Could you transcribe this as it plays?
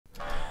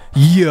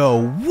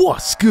Yo,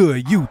 what's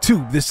good,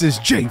 YouTube? This is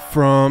Jay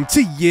from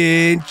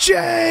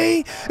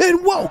TNJ,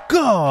 and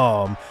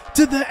welcome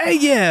to the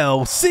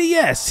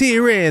ALCS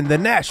here in the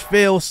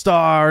Nashville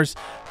Stars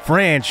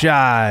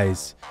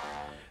franchise.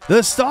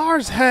 The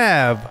Stars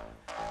have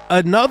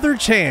another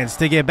chance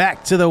to get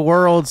back to the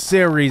World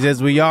Series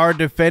as we are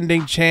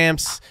defending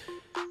champs.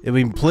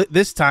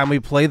 This time we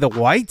play the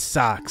White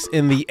Sox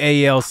in the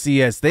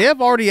ALCS. They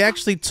have already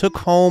actually took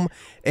home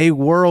a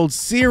World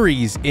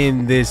Series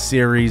in this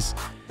series.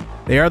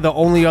 They are the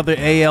only other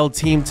AL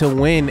team to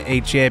win a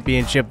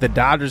championship. The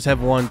Dodgers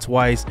have won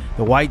twice.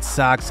 The White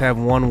Sox have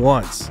won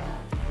once.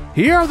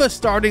 Here are the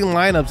starting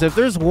lineups. If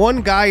there's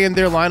one guy in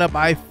their lineup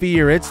I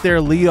fear, it's their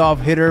leadoff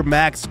hitter,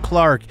 Max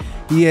Clark.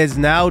 He has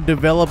now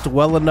developed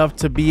well enough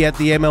to be at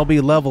the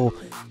MLB level,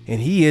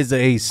 and he is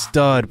a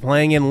stud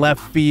playing in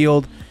left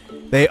field.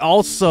 They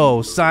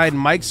also signed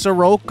Mike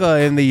Soroka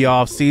in the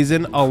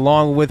offseason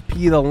along with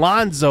Pete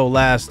Alonso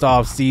last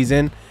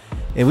offseason.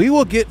 And we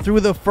will get through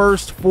the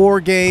first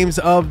 4 games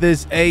of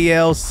this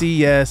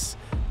ALCS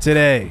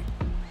today.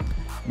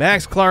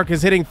 Max Clark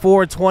is hitting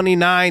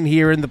 .429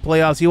 here in the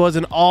playoffs. He was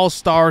an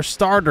all-star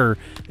starter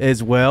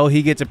as well.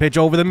 He gets a pitch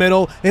over the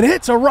middle and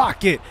hits a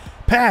rocket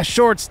past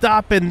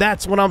shortstop, and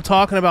that's what I'm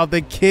talking about.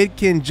 The kid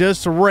can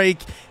just rake.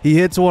 He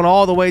hits one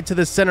all the way to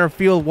the center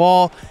field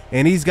wall,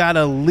 and he's got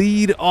a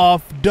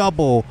lead-off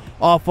double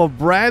off of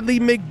Bradley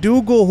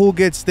McDougald, who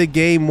gets the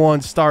Game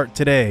 1 start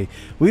today.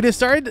 We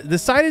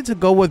decided to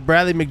go with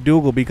Bradley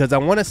McDougald because I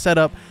want to set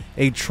up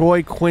a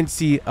Troy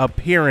Quincy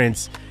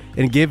appearance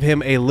and give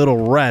him a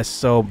little rest,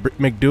 so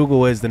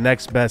McDougald is the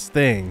next best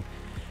thing.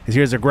 As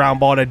here's a ground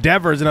ball to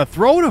Devers, and a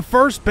throw to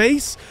first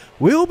base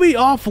will be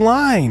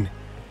offline.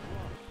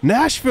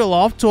 Nashville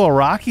off to a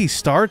rocky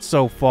start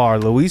so far.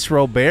 Luis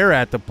Robert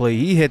at the plate.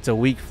 He hits a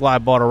weak fly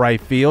ball to right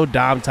field.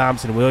 Dom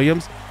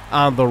Thompson-Williams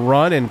on the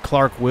run, and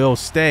Clark will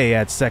stay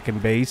at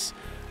second base.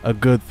 A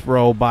good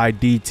throw by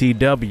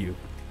DTW.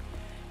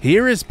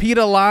 Here is Pete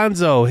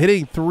Alonso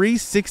hitting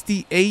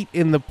 .368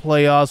 in the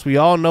playoffs. We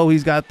all know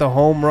he's got the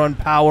home run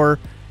power.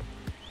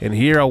 And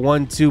here a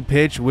 1-2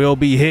 pitch will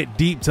be hit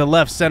deep to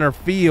left center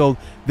field.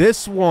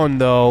 This one,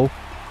 though,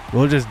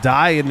 will just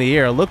die in the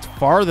air. It looked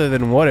farther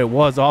than what it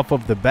was off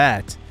of the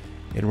bat.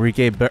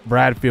 Enrique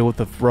Bradfield with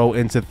the throw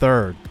into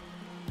third.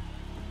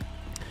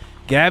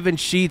 Gavin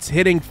Sheets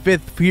hitting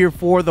fifth here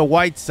for the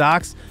White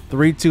Sox.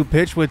 3-2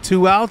 pitch with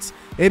 2 outs.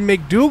 And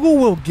McDougald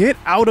will get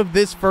out of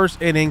this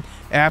first inning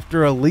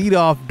after a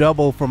leadoff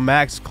double from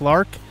Max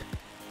Clark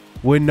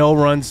with no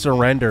runs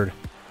surrendered.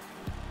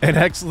 An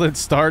excellent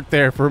start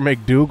there for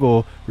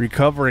McDougald,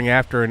 recovering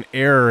after an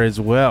error as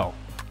well.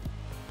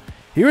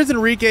 Here's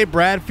Enrique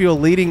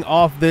Bradfield leading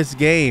off this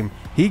game.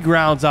 He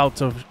grounds out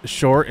to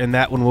short, and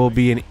that one will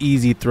be an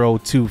easy throw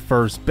to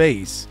first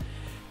base.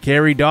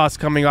 Kerry Doss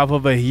coming off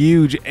of a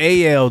huge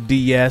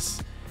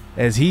ALDS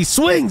as he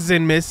swings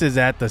and misses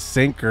at the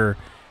sinker.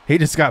 He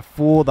just got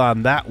fooled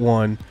on that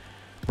one.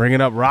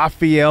 Bringing up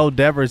Rafael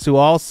Devers, who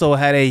also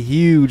had a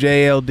huge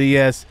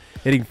ALDS,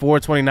 hitting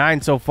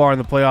 .429 so far in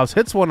the playoffs.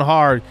 Hits one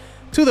hard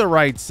to the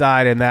right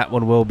side, and that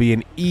one will be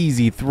an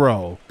easy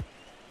throw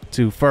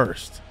to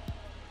first.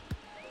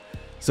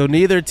 So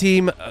neither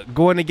team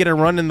going to get a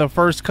run in the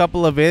first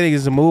couple of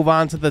innings and move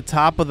on to the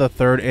top of the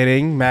third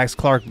inning. Max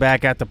Clark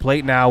back at the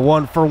plate now,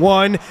 1 for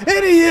 1,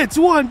 and he hits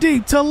one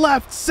deep to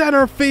left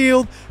center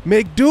field.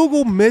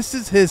 McDougald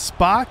misses his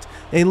spot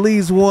and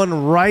leaves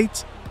one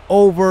right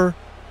over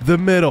the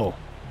middle.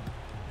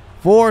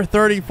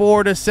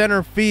 434 to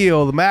center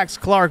field. Max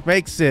Clark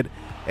makes it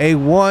a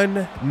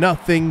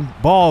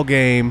 1-0 ball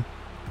game.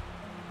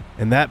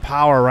 And that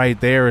power right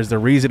there is the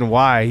reason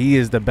why he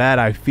is the bat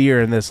I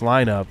fear in this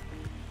lineup.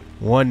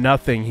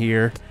 1-0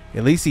 here.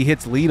 At least he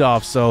hits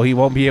leadoff, so he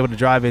won't be able to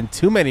drive in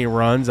too many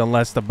runs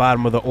unless the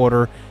bottom of the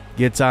order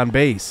gets on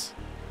base.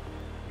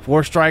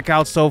 4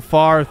 strikeouts so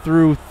far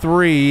through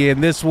 3,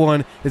 and this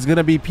one is going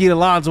to be Pete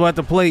Alonso at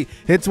the plate.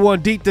 Hits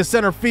one deep to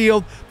center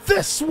field.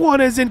 This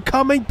one isn't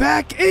coming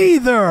back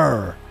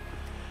either.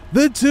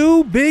 The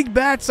 2 big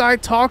bats I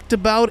talked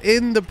about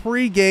in the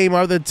pregame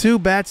are the 2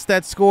 bats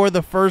that score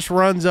the first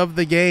runs of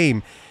the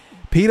game.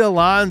 Pete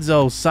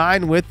Alonso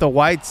signed with the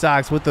White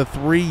Sox with a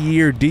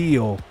 3-year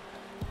deal,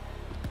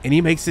 and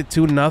he makes it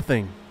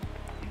 2-0.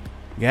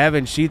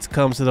 Gavin Sheets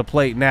comes to the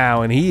plate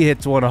now, and he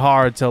hits one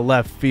hard to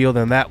left field,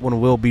 and that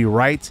one will be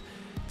right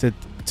to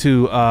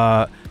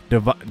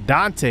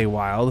Dante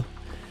Wild,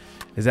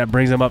 as that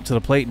brings him up to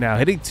the plate now.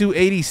 Hitting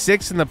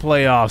 .286 in the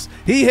playoffs.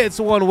 He hits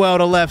one well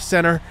to left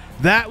center.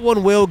 That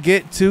one will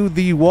get to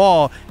the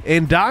wall,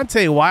 and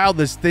Dante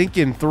Wild is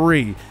thinking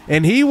 3,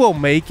 and he will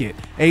make it.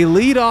 A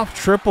leadoff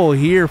triple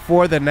here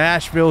for the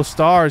Nashville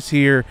Stars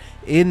here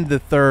in the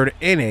 3rd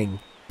inning,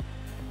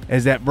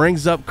 as that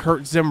brings up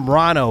Kurt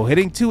Zambrano,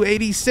 hitting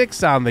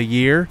 .286 on the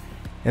year,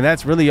 and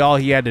that's really all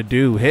he had to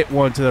do. Hit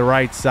one to the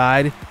right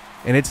side,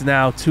 and it's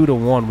now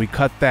 2-1. We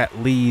cut that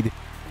lead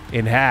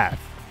in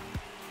half.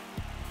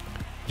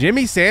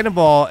 Jimmy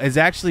Sandoval is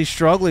actually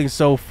struggling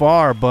so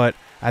far, but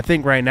I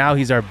think right now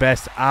he's our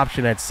best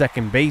option at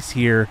second base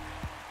here.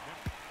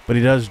 but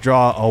he does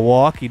draw a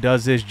walk. He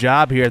does his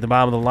job here at the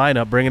bottom of the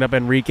lineup, bringing up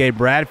Enrique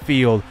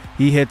Bradfield.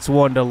 He hits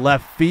one to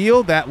left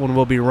field. That one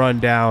will be run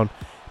down.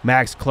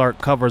 Max Clark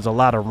covers a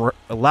lot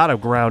of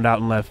ground out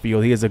in left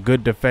field. He is a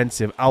good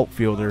defensive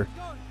outfielder.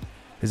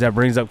 As that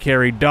brings up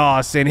Kerry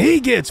Dawson. He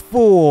gets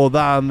fooled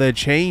on the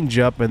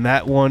changeup, and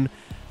that one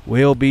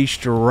will be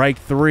strike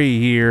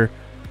 3 here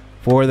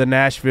for the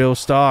Nashville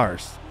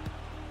Stars.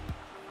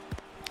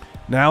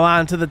 Now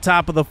on to the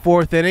top of the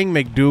 4th inning.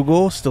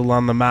 McDougal still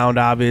on the mound,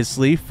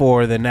 obviously,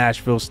 for the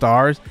Nashville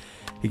Stars.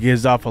 He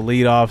gives off a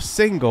leadoff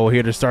single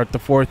here to start the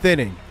 4th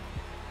inning.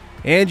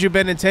 Andrew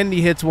Benintendi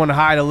hits one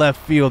high to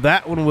left field.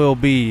 That one will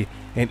be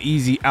an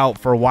easy out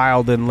for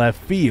Wild in left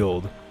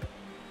field.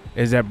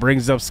 As that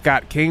brings up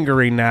Scott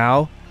Kingery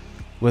now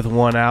with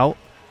 1 out.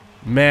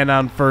 Man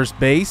on first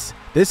base.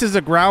 This is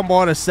a ground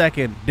ball to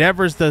second.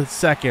 Devers the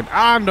second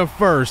on to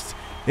first.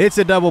 It's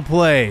a double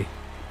play.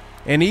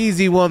 An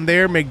easy one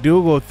there.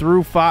 McDougal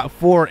threw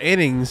 4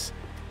 innings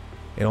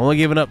and only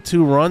giving up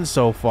 2 runs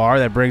so far.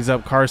 That brings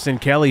up Carson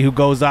Kelly, who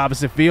goes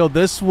opposite field.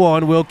 This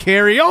one will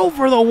carry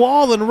over the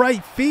wall in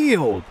right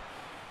field.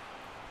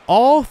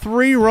 All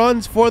 3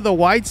 runs for the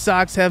White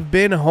Sox have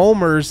been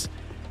homers,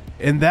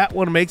 and that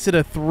one makes it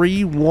a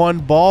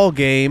 3-1 ball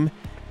game.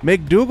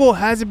 McDougal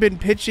hasn't been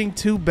pitching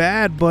too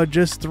bad, but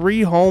just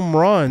 3 home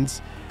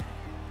runs.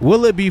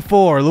 Will it be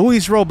 4?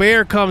 Luis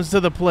Robert comes to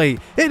the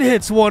plate. It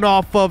hits one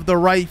off of the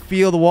right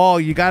field wall.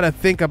 You got to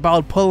think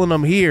about pulling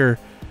him here.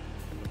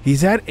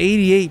 He's at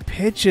 88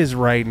 pitches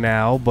right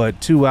now,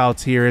 but 2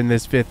 outs here in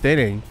this 5th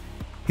inning.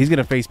 He's going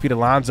to face Pete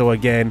Alonso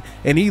again,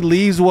 and he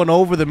leaves one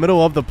over the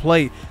middle of the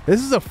plate.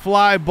 This is a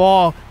fly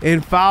ball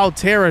in foul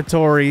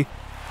territory,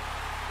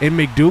 and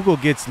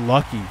McDougal gets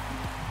lucky.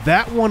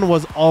 That one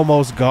was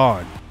almost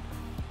gone.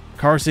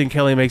 Carson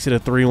Kelly makes it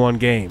a 3-1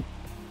 game.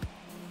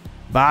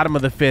 Bottom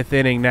of the 5th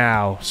inning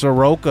now.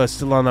 Soroka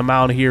still on the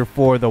mound here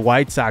for the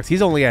White Sox.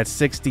 He's only at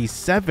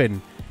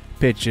 67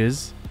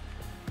 pitches.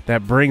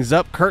 That brings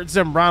up Kurt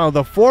Zambrano,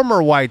 the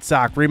former White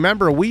Sox.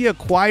 Remember, we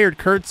acquired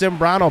Kurt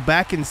Zambrano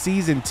back in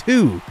season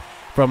 2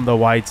 from the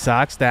White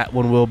Sox. That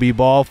one will be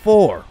ball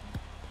 4.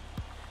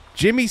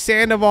 Jimmy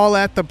Sandoval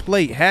at the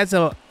plate has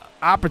an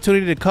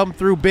opportunity to come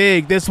through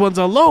big. This one's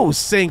a low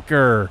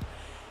sinker,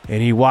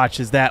 and he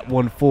watches that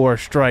one for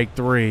strike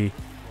 3.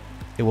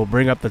 It will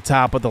bring up the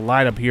top of the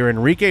lineup here.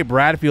 Enrique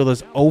Bradfield is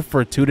 0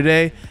 for 2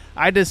 today.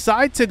 I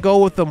decide to go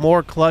with the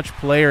more clutch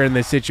player in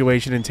this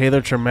situation in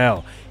Taylor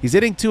Trammell. He's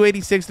hitting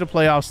 .286 in the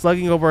playoffs,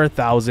 slugging over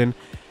 1,000.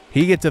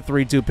 He gets a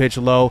 3-2 pitch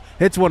low.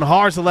 Hits one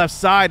hard to the left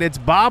side. It's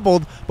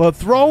bobbled, but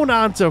thrown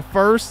onto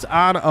first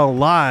on a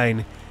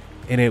line,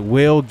 and it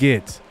will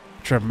get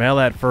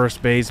Trammell at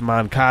first base.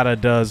 Moncada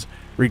does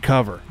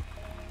recover.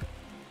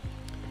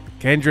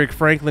 Kendrick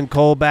Franklin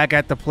Cole back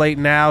at the plate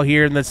now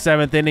here in the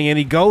 7th inning, and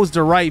he goes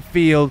to right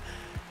field.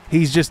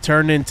 He's just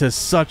turned into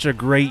such a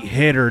great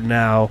hitter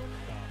now.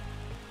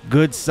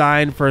 Good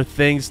sign for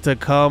things to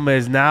come,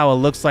 as now it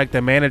looks like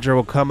the manager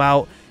will come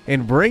out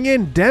and bring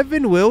in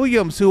Devin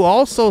Williams, who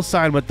also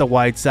signed with the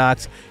White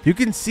Sox. You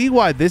can see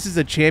why this is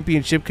a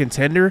championship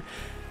contender.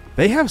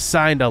 They have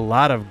signed a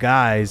lot of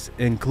guys,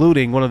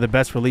 including one of the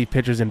best relief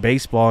pitchers in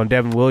baseball, and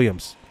Devin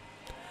Williams.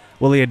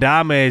 Willie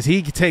Adames,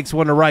 he takes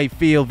one to right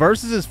field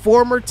versus his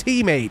former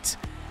teammate,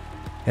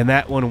 and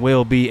that one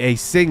will be a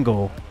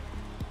single.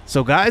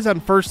 So guys on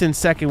first and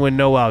second with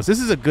no outs.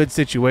 This is a good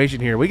situation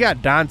here. We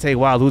got Dante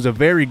Wild, who's a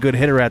very good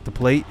hitter at the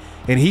plate,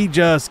 and he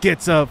just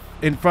gets up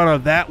in front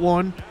of that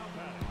one,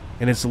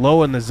 and it's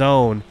low in the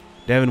zone.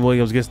 Devin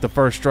Williams gets the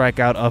first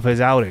strikeout of his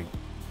outing.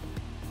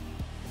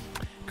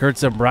 Kurt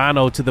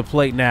Zambrano to the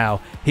plate now.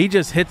 He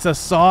just hits a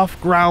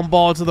soft ground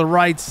ball to the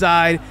right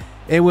side,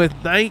 and with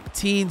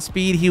 19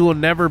 speed, he will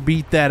never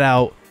beat that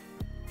out.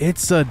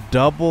 It's a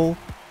double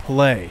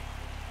play.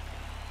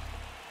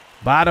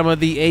 Bottom of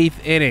the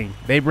 8th inning.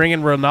 They bring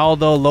in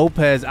Ronaldo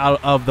Lopez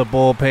out of the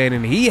bullpen,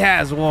 and he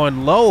has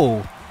one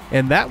low,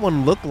 and that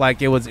one looked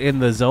like it was in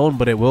the zone,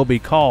 but it will be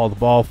called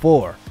ball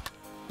 4.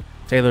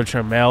 Taylor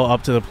Trammell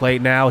up to the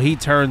plate now. He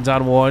turns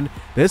on one.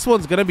 This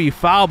one's going to be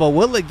foul, but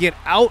will it get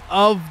out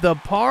of the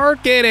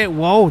park? And it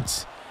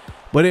won't.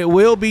 But it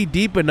will be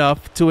deep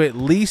enough to at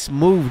least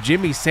move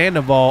Jimmy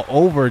Sandoval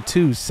over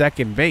to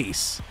second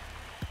base.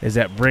 As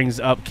that brings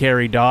up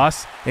Kerry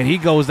Doss, and he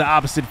goes to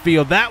opposite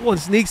field. That one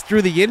sneaks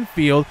through the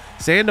infield.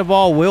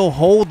 Sandoval will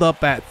hold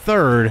up at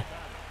third,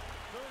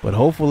 but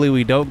hopefully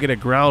we don't get a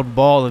ground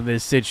ball in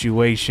this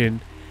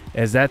situation,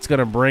 as that's going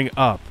to bring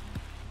up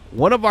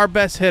one of our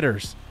best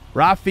hitters,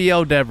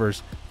 Rafael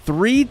Devers,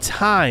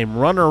 3-time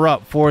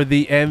runner-up for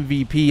the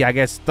MVP, I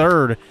guess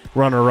 3rd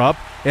runner-up,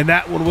 and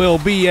that one will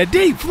be a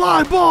deep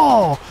fly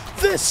ball.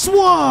 This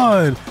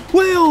one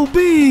will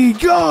be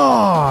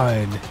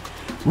gone.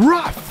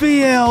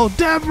 Rafael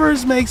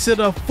Devers makes it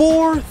a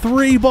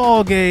 4-3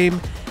 ball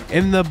game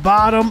in the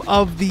bottom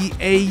of the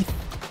 8th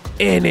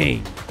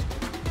inning.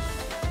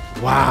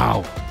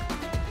 Wow.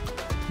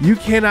 You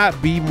cannot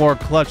be more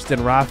clutch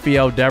than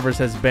Rafael Devers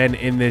has been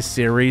in this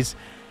series.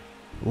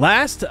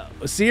 Last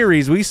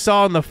series we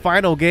saw in the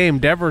final game,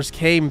 Devers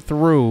came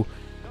through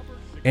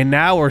And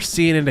now we're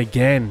seeing it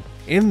again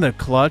in the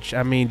clutch.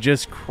 I mean,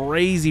 just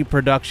crazy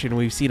production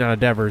we've seen out of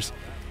Devers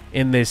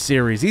in this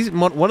series. He's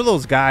one of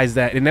those guys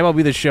that in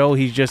MLB The Show,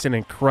 he's just an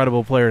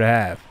incredible player to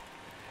have.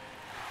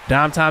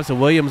 Dom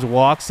Thompson-Williams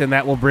walks, and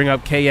that will bring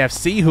up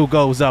KFC, who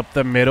goes up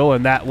the middle,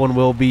 and that one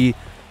will be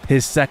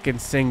his second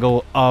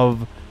single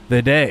of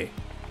the day.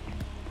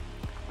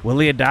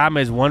 Willy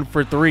Adames is 1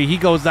 for 3. He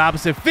goes the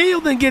opposite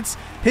field and gets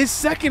his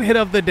second hit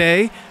of the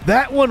day.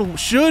 That one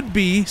should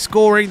be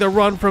scoring the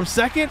run from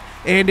second,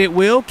 and it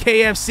will.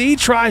 KFC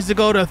tries to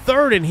go to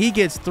third, and he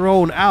gets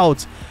thrown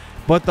out,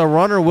 but the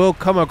runner will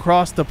come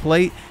across the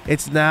plate.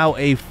 It's now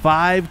a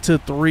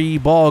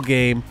 5-3 ball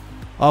game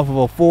off of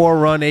a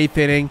 4-run 8th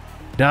inning.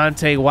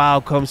 Dante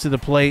Wild comes to the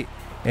plate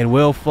and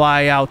will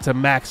fly out to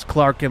Max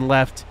Clark in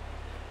left.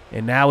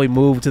 And now we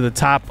move to the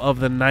top of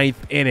the 9th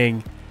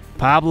inning.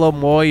 Pablo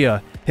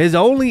Moya, his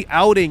only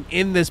outing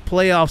in this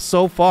playoff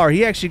so far.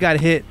 He actually got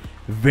hit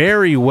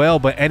very well,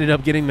 but ended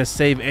up getting the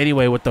save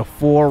anyway with the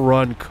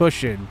 4-run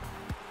cushion.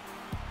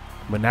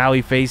 But now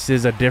he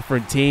faces a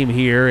different team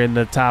here in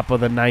the top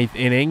of the 9th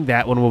inning.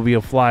 That one will be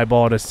a fly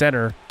ball to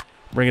center,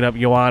 bringing up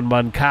Yoan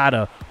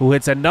Moncada, who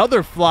hits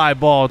another fly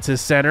ball to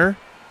center.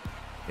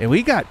 And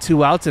we got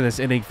 2 outs in this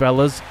inning,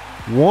 fellas.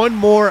 One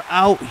more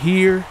out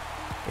here,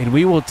 and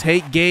we will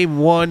take game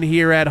 1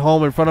 here at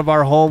home in front of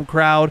our home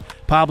crowd.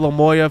 Pablo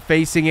Moya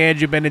facing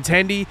Andrew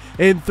Benintendi,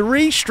 and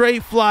 3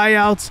 straight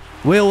flyouts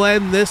will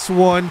end this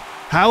one.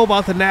 How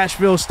about the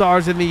Nashville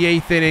Stars in the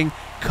 8th inning,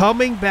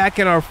 coming back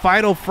in our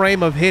final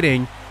frame of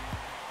hitting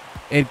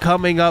and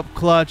coming up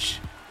clutch,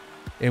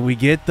 and we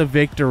get the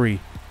victory,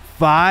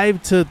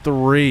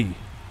 5-3.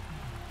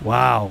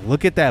 Wow,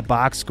 look at that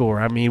box score.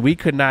 I mean, we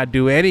could not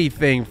do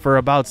anything for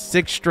about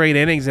 6 straight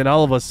innings, and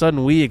all of a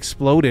sudden we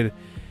exploded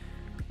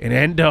and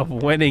end up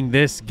winning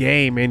this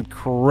game.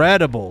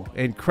 Incredible,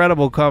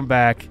 incredible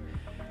comeback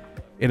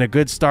and a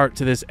good start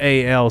to this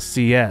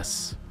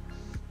ALCS.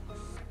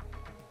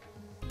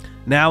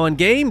 Now in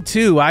game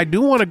 2, I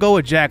do want to go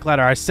with Jack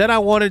Leiter. I said I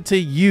wanted to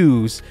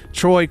use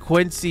Troy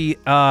Quincy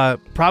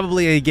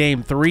probably in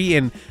game 3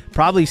 and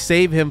probably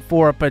save him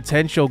for a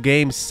potential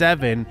game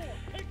 7.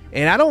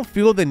 And I don't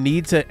feel the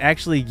need to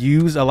actually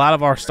use a lot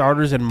of our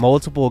starters in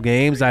multiple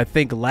games. I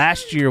think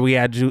last year we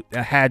had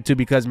to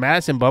because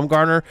Madison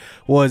Bumgarner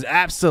was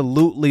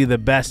absolutely the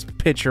best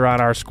pitcher on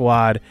our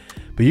squad.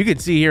 But you can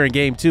see here in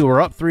game 2,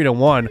 we're up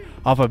 3-1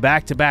 off of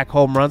back-to-back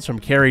home runs from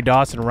Kerry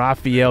Dawson and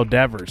Rafael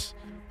Devers.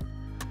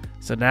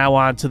 So now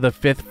on to the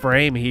 5th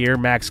frame here.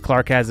 Max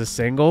Clark has a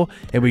single,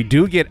 and we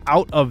do get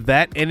out of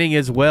that inning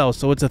as well.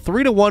 So it's a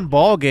 3-1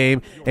 ball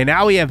game, and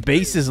now we have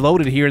bases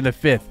loaded here in the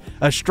 5th.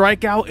 A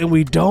strikeout, and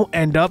we don't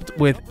end up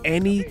with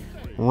any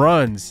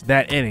runs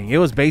that inning. It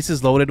was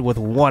bases loaded with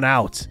 1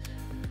 out.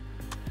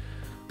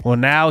 Well,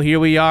 now here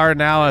we are,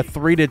 now a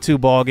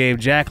 3-2 ball game.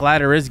 Jack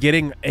Leiter is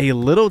getting a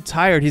little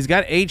tired. He's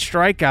got 8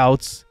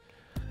 strikeouts,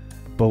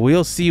 but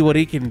we'll see what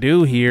he can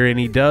do here. And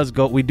he does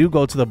go. We do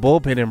go to the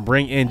bullpen and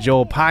bring in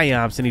Joel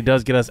Payamps, and he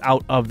does get us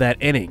out of that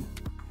inning.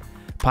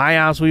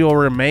 Payamps, we will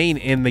remain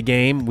in the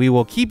game. We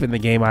will keep in the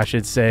game, I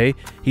should say.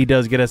 He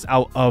does get us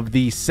out of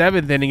the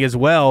 7th inning as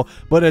well.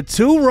 But a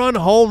 2-run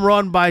home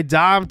run by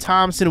Dom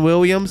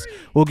Thompson-Williams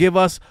will give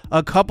us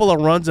a couple of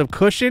runs of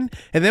cushion.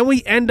 And then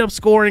we end up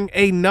scoring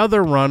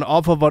another run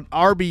off of an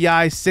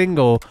RBI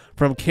single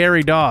from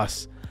Kerry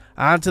Doss.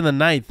 On to the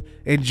 9th,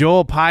 and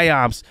Joel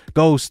Payamps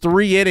goes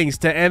 3 innings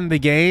to end the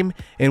game,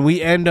 and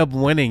we end up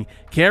winning.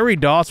 Kerry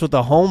Doss with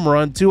a home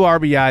run, 2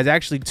 RBIs,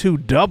 actually 2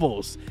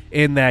 doubles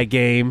in that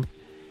game.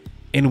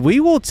 And we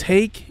will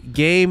take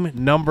game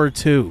number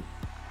 2.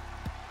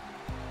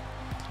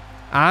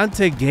 On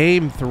to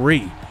game 3,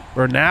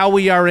 where now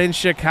we are in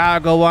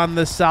Chicago on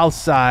the south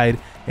side,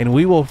 and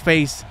we will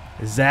face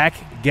Zach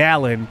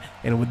Gallen.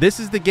 And this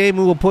is the game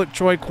we will put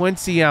Troy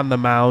Quincy on the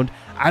mound.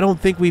 I don't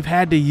think we've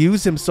had to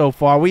use him so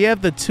far. We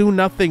have the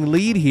 2-0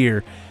 lead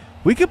here.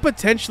 We could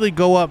potentially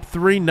go up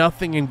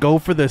 3-0 and go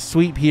for the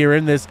sweep here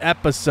in this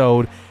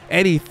episode.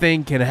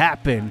 Anything can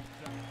happen.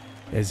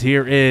 As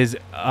here is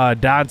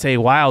Dante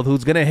Wild,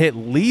 who's going to hit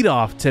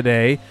leadoff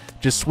today,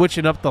 just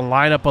switching up the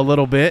lineup a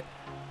little bit.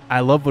 I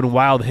love when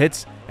Wild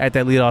hits at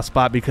that leadoff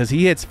spot because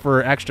he hits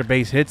for extra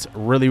base hits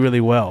really, really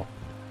well.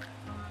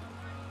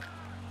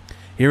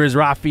 Here is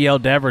Rafael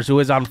Devers, who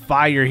is on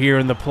fire here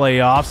in the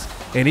playoffs,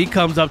 and he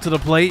comes up to the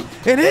plate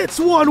and hits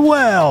one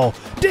well,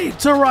 deep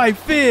to right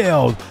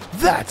field.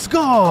 That's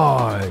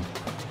gone.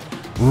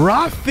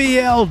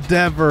 Rafael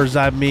Devers,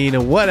 I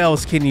mean, what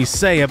else can you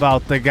say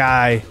about the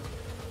guy?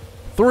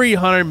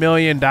 $300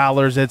 million,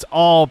 it's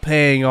all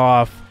paying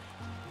off,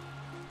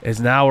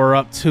 as now we're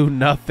up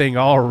 2-0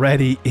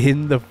 already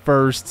in the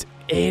 1st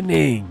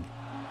inning.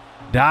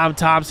 Dom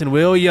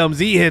Thompson-Williams,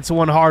 he hits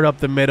one hard up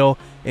the middle,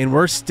 and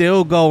we're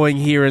still going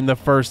here in the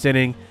 1st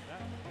inning.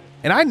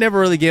 And I never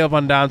really gave up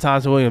on Dom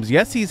Thompson-Williams.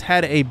 Yes, he's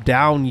had a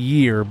down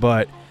year,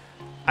 but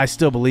I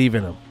still believe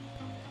in him.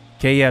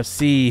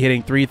 KFC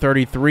hitting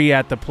 .333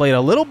 at the plate,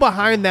 a little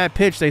behind that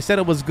pitch. They said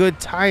it was good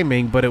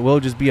timing, but it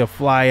will just be a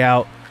fly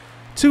out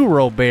to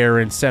Robert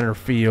in center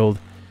field.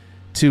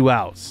 2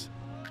 outs.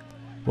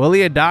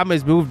 Willie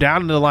Adames moved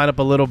down in the lineup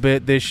a little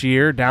bit this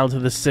year, down to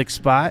the 6th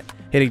spot,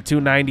 hitting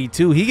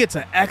 .292. He gets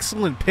an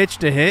excellent pitch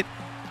to hit,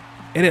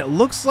 and it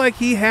looks like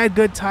he had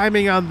good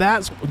timing on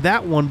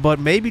that one, but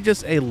maybe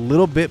just a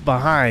little bit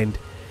behind,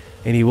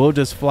 and he will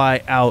just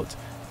fly out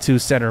to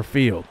center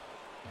field.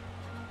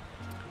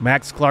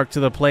 Max Clark to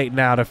the plate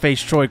now to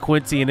face Troy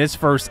Quincy in his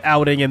first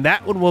outing, and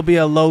that one will be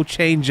a low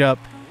changeup,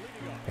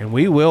 and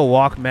we will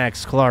walk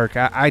Max Clark.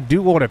 I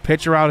do want to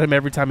pitch around him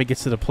every time he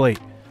gets to the plate.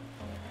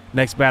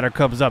 Next batter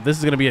comes up. This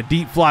is going to be a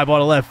deep fly ball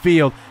to left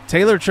field.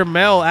 Taylor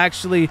Trammell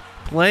actually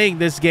playing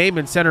this game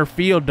in center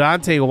field.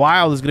 Dante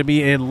Wild is going to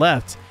be in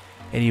left,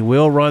 and he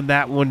will run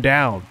that one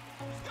down.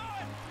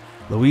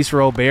 Luis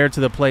Robert to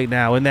the plate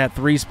now in that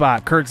 3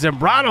 spot. Kirk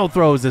Zambrano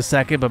throws the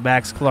second, but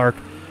Max Clark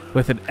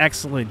with an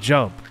excellent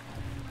jump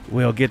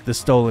will get the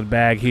stolen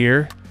bag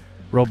here.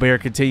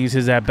 Robert continues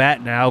his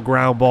at-bat now.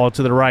 Ground ball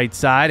to the right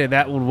side, and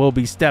that one will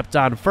be stepped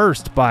on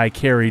first by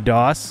Kerry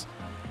Doss.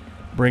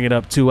 Bring it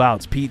up 2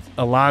 outs. Pete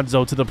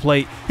Alonso to the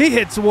plate. He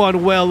hits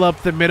one well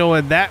up the middle,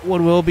 and that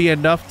one will be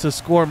enough to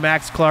score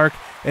Max Clark.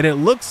 And it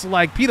looks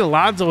like Pete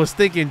Alonso is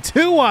thinking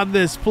 2 on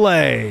this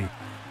play.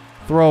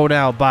 Thrown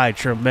out by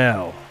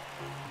Trammell.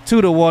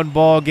 2-1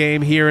 ball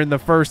game here in the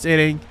first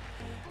inning.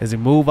 As we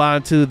move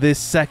on to this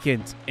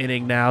second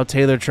inning now,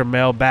 Taylor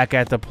Trammell back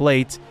at the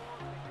plate,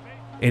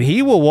 and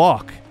he will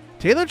walk.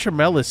 Taylor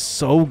Trammell is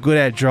so good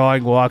at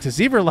drawing walks.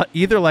 It's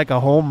either like a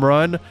home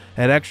run,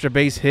 an extra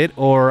base hit,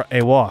 or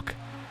a walk.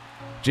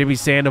 Jimmy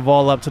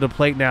Sandoval up to the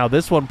plate now.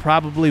 This one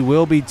probably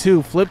will be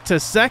 2. Flip to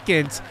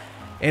second,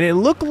 and it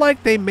looked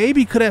like they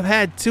maybe could have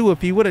had 2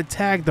 if he would have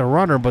tagged the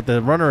runner, but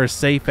the runner is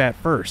safe at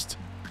first.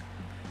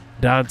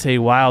 Dante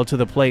Wild to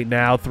the plate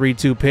now.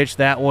 3-2 pitch.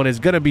 That one is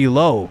going to be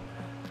low.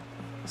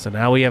 So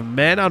now we have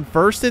men on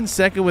first and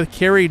second with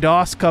Kerry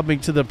Doss coming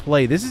to the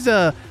plate. This is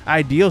a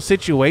ideal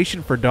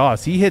situation for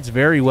Doss. He hits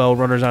very well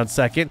runners on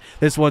second.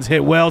 This one's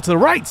hit well to the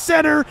right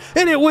center,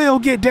 and it will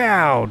get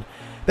down.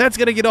 That's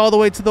going to get all the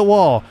way to the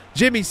wall.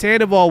 Jimmy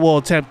Sandoval will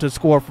attempt to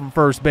score from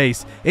first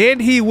base,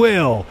 and he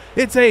will.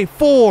 It's a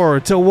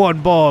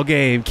 4-1 ball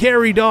game.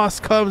 Kerry Doss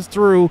comes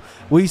through.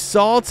 We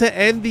saw to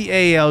end the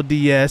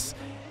ALDS,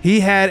 he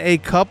had a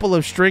couple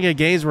of string of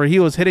games where he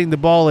was hitting the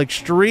ball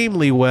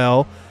extremely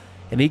well,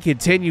 and he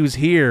continues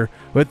here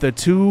with the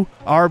 2-run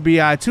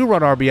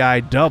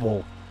RBI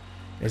double.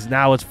 As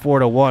now it's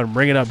 4-1,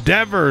 bringing up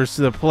Devers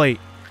to the plate,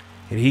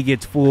 and he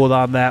gets fooled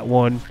on that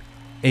one.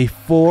 A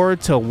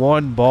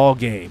 4-1 ball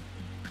game.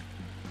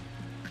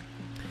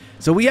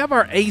 So we have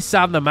our ace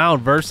on the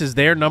mound versus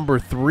their number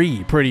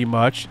 3, pretty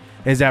much,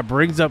 as that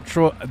brings up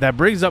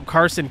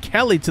Carson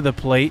Kelly to the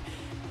plate,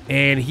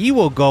 and he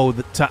will go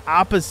to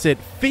opposite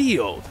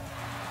field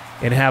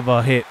and have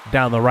a hit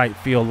down the right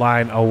field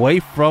line away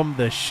from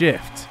the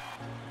shift.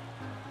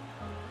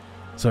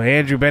 So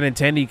Andrew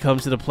Benintendi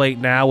comes to the plate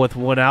now with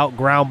 1 out.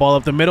 Ground ball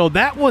up the middle.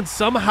 That one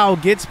somehow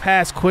gets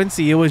past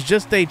Quincy. It was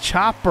just a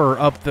chopper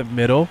up the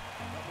middle.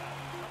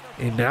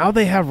 And now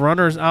they have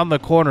runners on the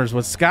corners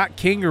with Scott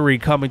Kingery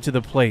coming to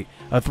the plate.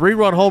 A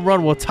 3-run home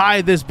run will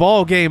tie this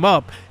ball game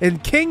up.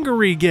 And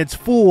Kingery gets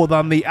fooled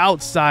on the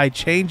outside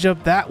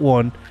changeup. That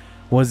one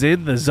was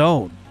in the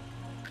zone.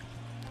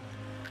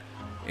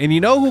 And you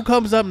know who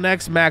comes up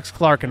next? Max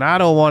Clark, and I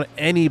don't want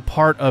any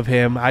part of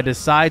him. I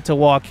decide to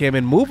walk him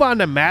and move on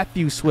to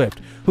Matthew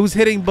Swift, who's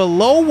hitting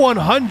below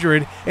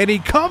 100, and he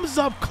comes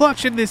up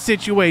clutch in this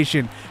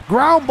situation.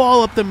 Ground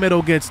ball up the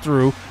middle gets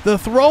through. The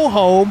throw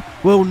home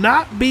will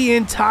not be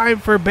in time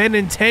for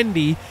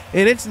Benintendi,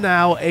 and it's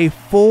now a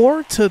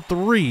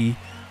 4-3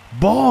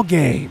 ball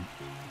game.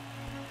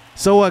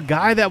 So a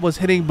guy that was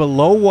hitting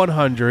below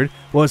 100,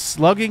 was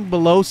slugging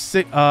below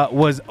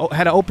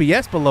had an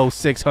OPS below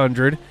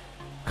 600,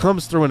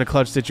 comes through in a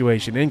clutch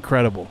situation.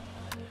 Incredible.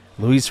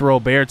 Luis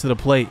Robert to the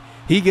plate.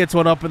 He gets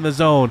one up in the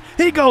zone.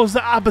 He goes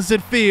to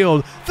opposite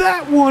field.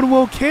 That one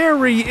will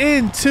carry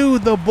into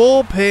the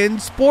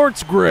bullpen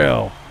sports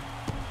grill.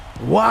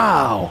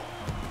 Wow.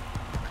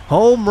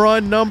 Home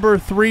run number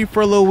 3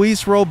 for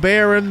Luis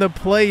Robert in the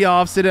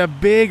playoffs in a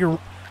big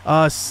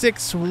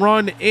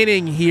 6-run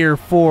inning here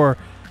for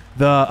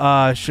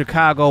the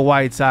Chicago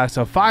White Sox.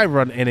 A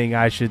 5-run inning,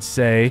 I should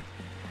say.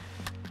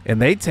 And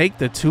they take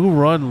the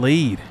 2-run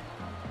lead.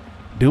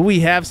 Do we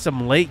have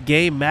some late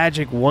game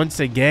magic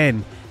once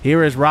again?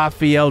 Here is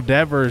Rafael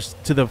Devers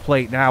to the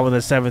plate now in the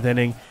 7th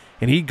inning,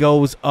 and he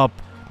goes up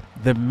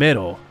the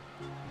middle.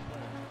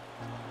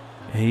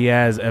 He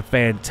has a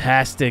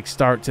fantastic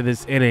start to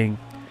this inning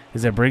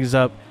as it brings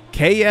up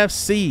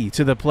KFC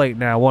to the plate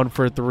now. 1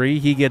 for 3.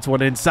 He gets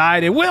one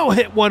inside and will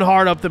hit one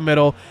hard up the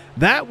middle.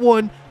 That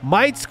one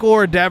might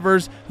score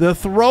Devers. The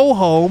throw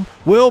home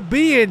will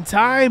be in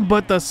time,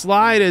 but the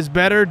slide is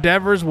better.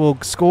 Devers will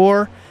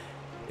score.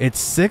 It's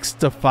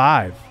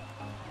 6-5.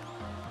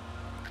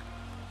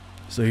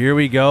 So here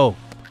we go.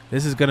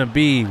 This is going to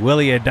be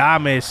Willie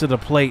Adames to the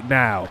plate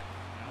now.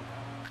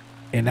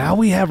 And now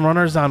we have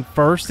runners on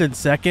first and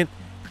second.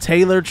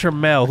 Taylor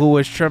Trammell, who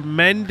was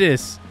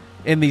tremendous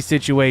in these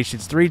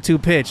situations. 3-2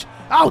 pitch.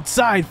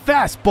 Outside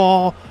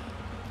fastball.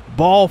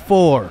 Ball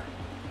 4.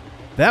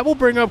 That will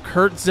bring up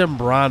Kurt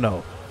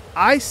Zambrano.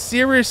 I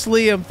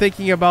seriously am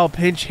thinking about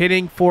pinch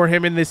hitting for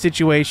him in this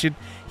situation.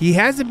 He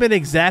hasn't been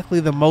exactly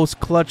the most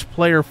clutch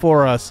player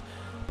for us,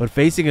 but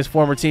facing his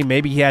former team,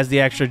 maybe he has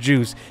the extra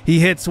juice. He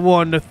hits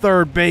one to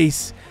third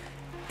base,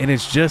 and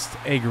it's just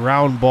a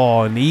ground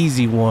ball, an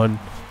easy one,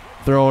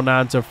 thrown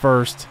on to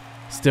first,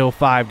 still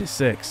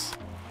 5-6.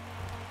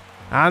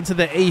 On to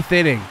the 8th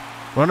inning.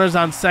 Runners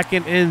on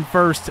second and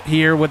first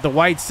here with the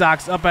White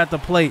Sox up at the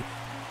plate.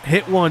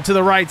 Hit one to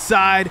the right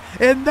side,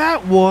 and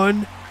that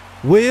one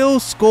will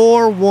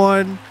score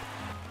one.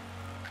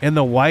 And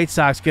the White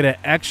Sox get an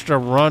extra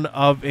run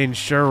of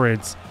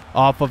insurance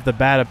off of the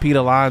bat of Pete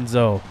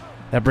Alonso.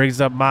 That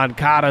brings up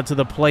Moncada to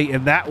the plate,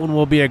 and that one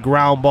will be a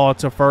ground ball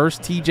to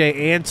first.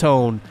 TJ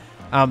Antone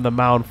on the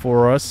mound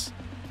for us.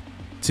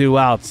 2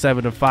 out,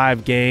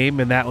 7-5 game,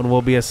 and that one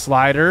will be a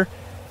slider.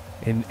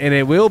 And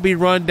it will be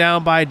run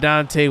down by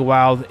Dante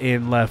Wild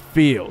in left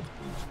field.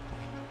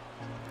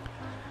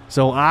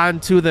 So on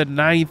to the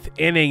 9th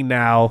inning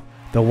now.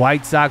 The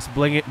White Sox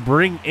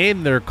bring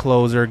in their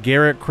closer,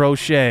 Garrett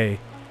Crochet.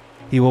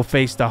 He will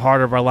face the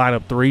heart of our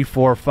lineup,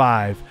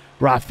 3-4-5.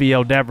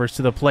 Rafael Devers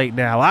to the plate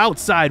now.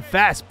 Outside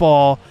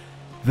fastball.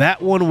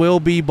 That one will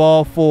be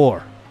ball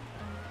 4.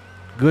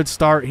 Good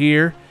start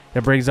here.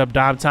 That brings up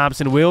Dom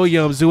Thompson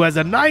Williams, who has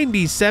a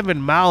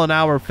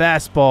 97-mile-an-hour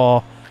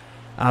fastball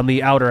on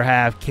the outer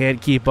half.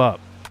 Can't keep up.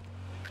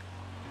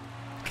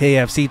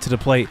 KFC to the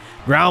plate.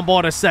 Ground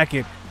ball to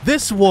second.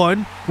 This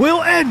one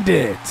will end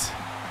it.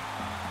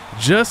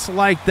 Just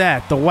like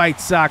that, the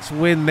White Sox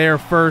win their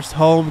first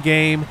home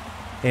game.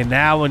 And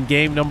now in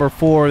game number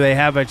 4, they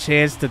have a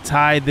chance to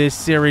tie this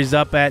series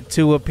up at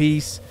 2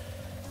 apiece.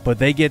 But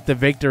they get the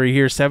victory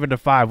here,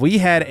 7-5. We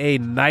had a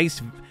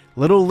nice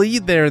little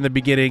lead there in the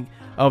beginning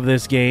of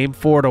this game,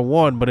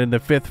 4-1. But in the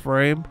 5th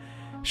frame,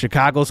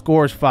 Chicago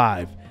scores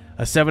 5.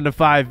 A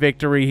 7-5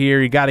 victory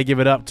here. You got to give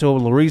it up to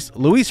him.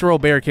 Luis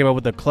Robert came up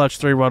with a clutch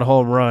 3-run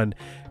home run,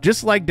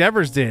 just like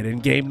Devers did in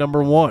game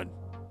number 1.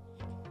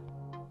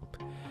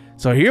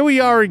 So here we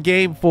are in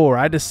game 4.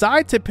 I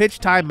decide to pitch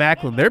Ty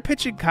Macklin. They're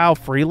pitching Kyle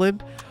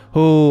Freeland,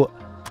 who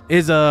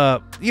is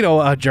a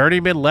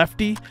journeyman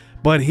lefty.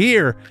 But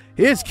here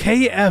is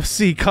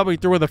KFC coming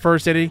through in the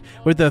first inning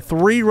with a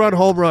 3-run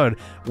home run.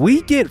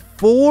 We get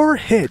 4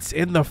 hits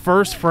in the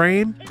first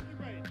frame,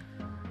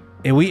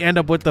 and we end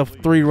up with the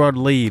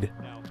 3-run lead.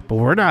 But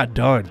we're not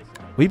done.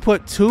 We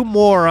put 2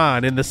 more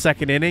on in the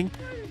 2nd inning,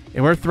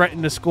 and we're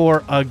threatening to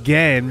score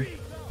again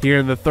here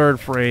in the 3rd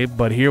frame.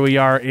 But here we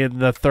are in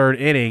the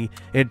 3rd inning,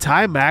 and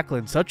Ty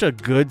Macklin, such a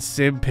good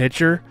sim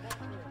pitcher.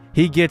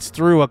 He gets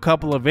through a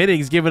couple of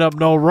innings, giving up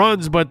no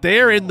runs, but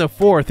there in the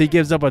 4th, he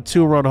gives up a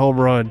 2-run home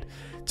run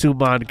to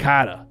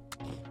Moncada.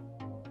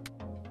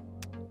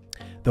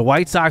 The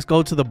White Sox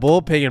go to the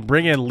bullpen and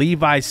bring in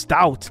Levi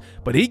Stout,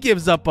 but he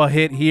gives up a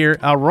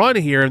run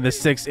here in the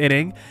 6th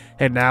inning,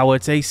 and now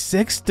it's a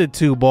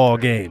 6-2 ball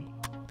game.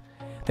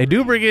 They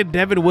do bring in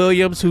Devin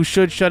Williams, who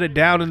should shut it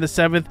down in the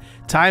 7th.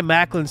 Ty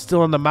Macklin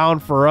still on the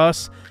mound for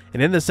us,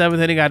 and in the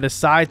 7th inning, I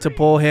decide to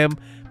pull him,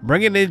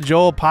 bringing in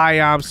Joel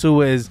Payamps,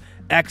 who is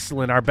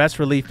excellent, our best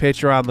relief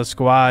pitcher on the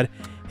squad.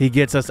 He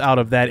gets us out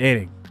of that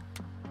inning.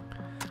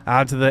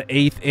 On to the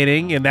 8th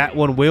inning, and that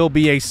one will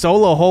be a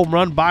solo home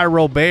run by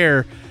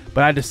Robert,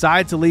 but I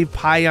decide to leave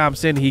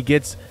Payamps in. He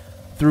gets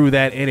through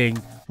that inning,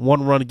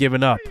 1 run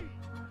given up.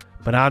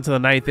 But on to the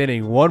 9th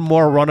inning, 1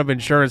 more run of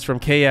insurance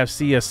from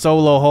KFC, a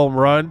solo home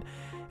run,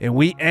 and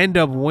we end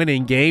up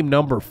winning game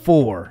number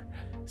 4,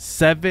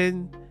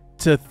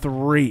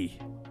 7-3.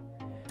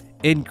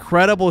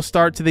 Incredible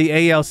start to the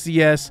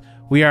ALCS.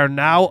 We are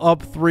now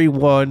up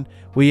 3-1.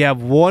 We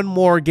have 1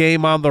 more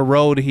game on the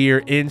road here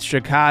in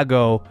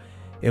Chicago,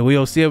 and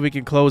we'll see if we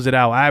can close it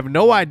out. I have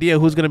no idea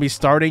who's going to be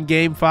starting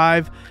game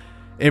 5.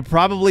 It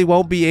probably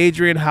won't be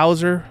Adrian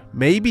Hauser.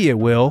 Maybe it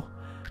will.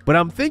 But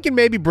I'm thinking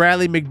maybe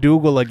Bradley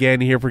McDougal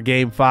again here for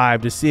game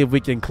 5 to see if we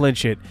can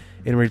clinch it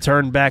and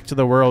return back to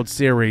the World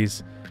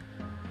Series.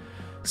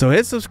 So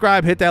hit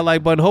subscribe, hit that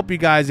like button. Hope you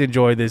guys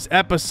enjoyed this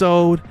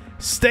episode.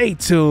 Stay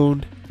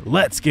tuned.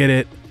 Let's get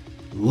it.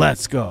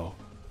 Let's go.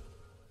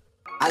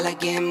 I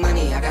like getting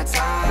money, I got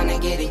time to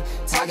get it.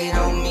 Target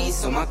on me,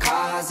 so my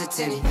car's a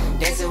tenant.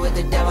 Dancing with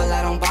the devil,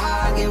 I don't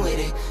bargain with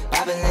it.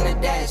 Bobbing in the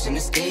dash, and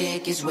the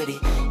stick is with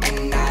it.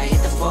 And I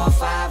hit the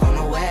 4-5 on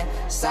the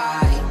west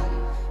side.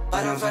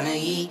 But I'm from the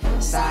east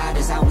side,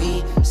 this how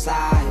we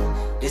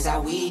slide. This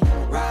how we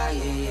ride,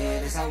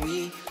 yeah, this how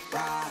we